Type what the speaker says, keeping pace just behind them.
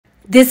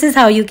This is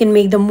how you can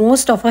make the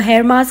most of a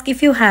hair mask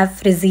if you have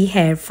frizzy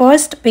hair.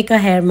 First, pick a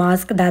hair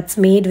mask that's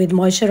made with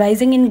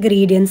moisturizing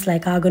ingredients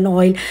like argan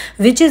oil,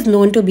 which is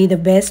known to be the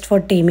best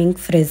for taming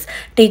frizz.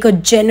 Take a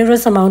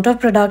generous amount of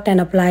product and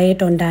apply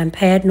it on damp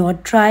hair,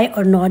 not dry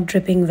or not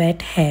dripping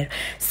wet hair.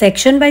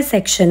 Section by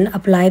section,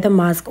 apply the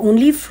mask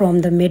only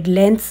from the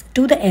mid-lengths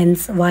to the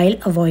ends while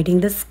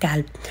avoiding the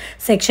scalp.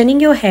 Sectioning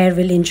your hair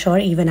will ensure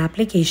even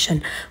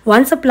application.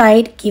 Once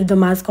applied, keep the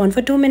mask on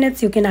for 2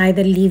 minutes. You can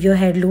either leave your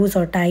hair loose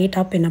or tie it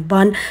up in a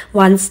bun.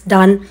 Once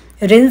done,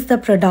 rinse the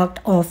product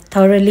off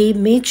thoroughly.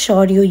 Make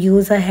sure you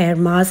use a hair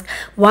mask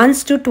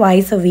once to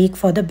twice a week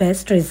for the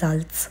best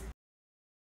results.